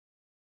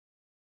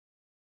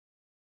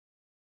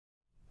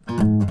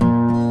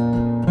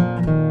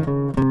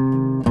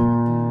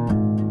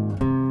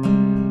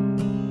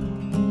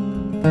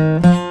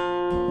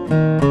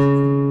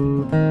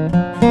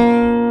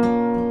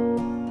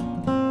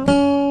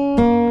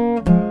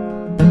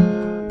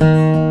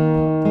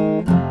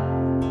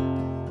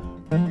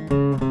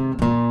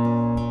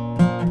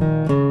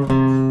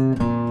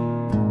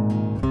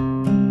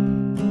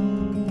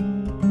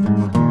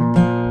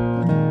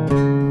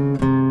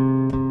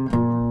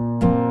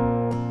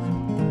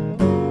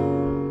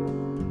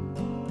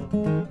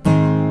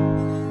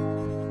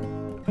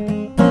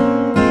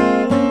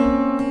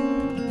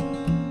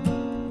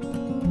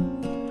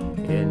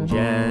In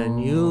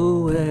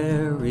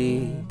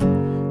January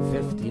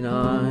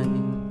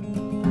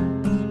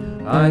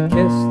 '59, I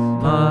kissed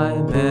my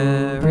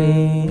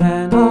Mary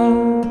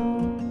Hannah,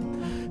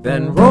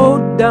 then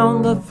rode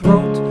down the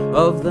throat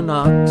of the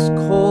Knox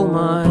coal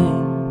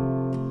mine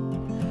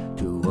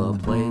to a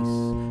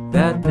place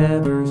that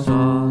never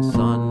saw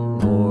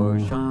sun or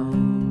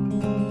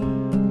shine,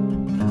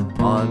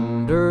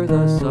 under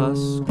the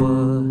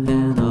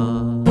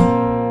Susquehanna.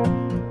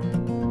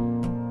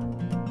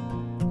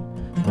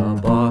 The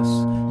boss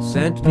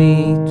sent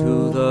me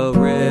to the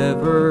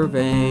river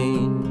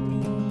vein.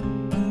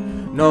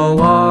 No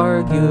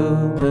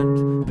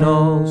argument,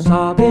 no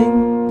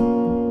sobbing.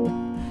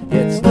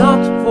 It's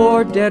not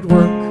for dead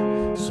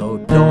work, so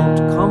don't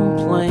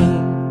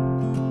complain.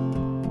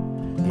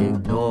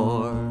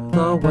 Ignore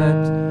the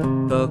wet,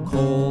 the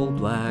cold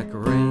black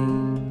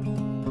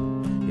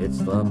rain. It's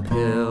the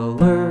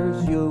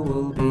pillars you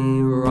will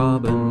be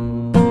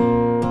robbing.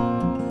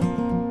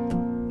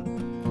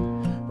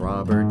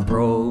 Robert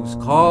Groves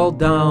called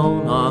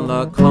down on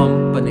the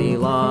company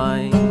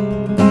line.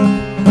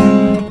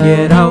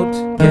 Get out,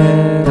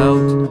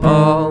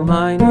 all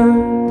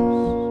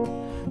miners.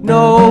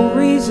 No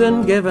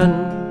reason given,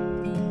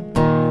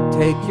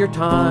 take your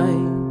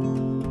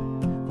time,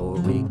 for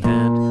we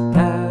can't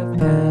have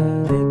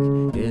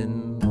panic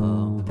in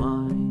the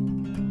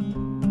mine.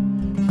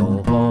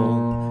 Go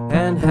home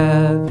and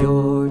have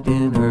your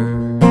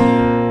dinner.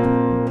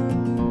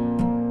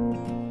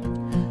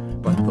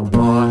 But the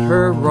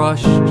water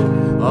rushed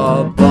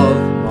above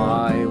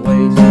my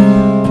waist.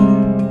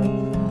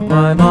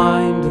 My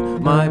mind,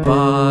 my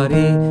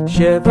body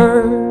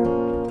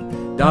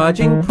shivered,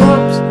 dodging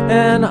props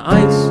and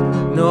ice,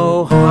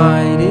 no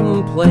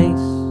hiding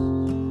place.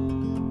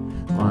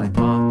 My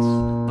thoughts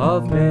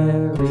of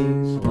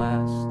Mary's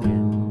last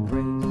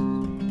embrace,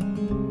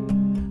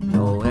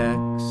 no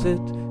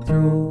exit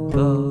through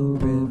the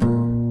river.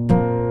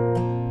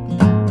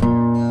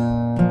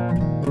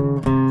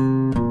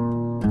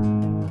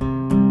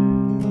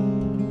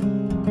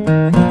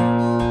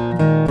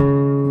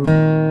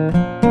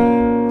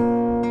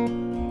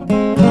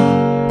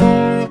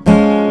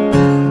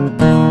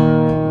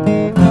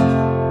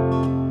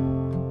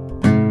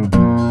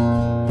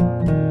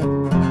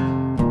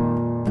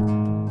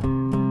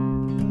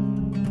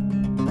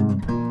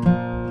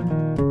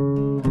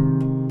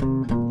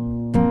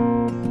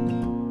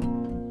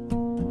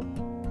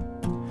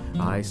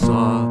 I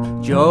saw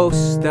Joe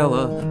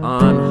Stella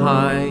on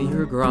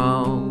higher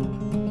ground,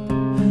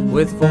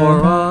 with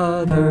 4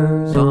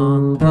 others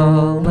on the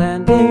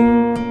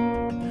landing.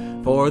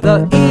 For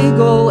the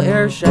Eagle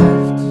air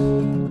shaft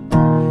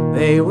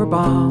they were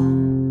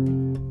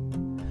bound.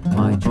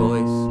 My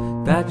choice,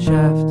 that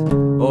shaft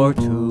or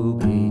to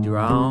be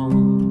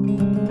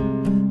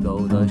drowned,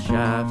 though the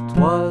shaft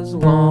was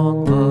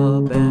long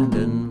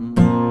abandoned.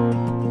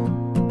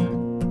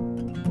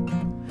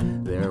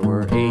 There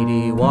were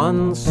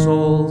 81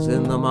 souls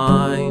in the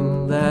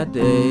mine that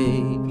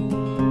day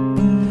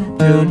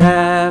to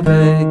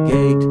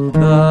navigate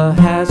the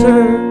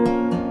hazard.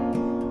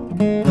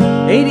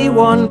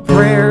 81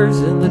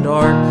 prayers in the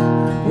dark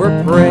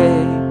were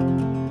prayed.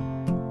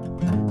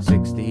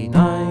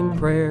 69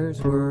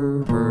 prayers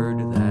were heard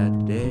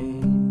that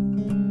day.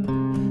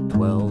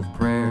 12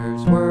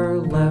 prayers were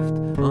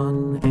left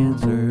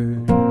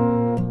unanswered.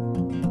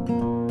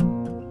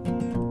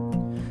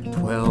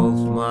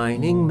 12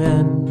 mining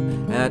men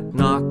at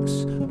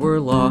Knox were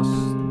lost.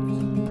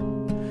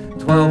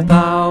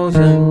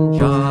 12,000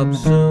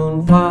 jobs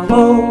soon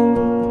followed.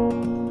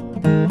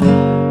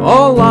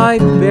 All lie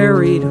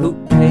buried who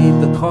paid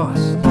the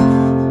cost.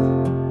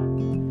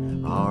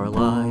 Our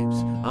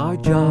lives, our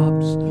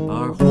jobs,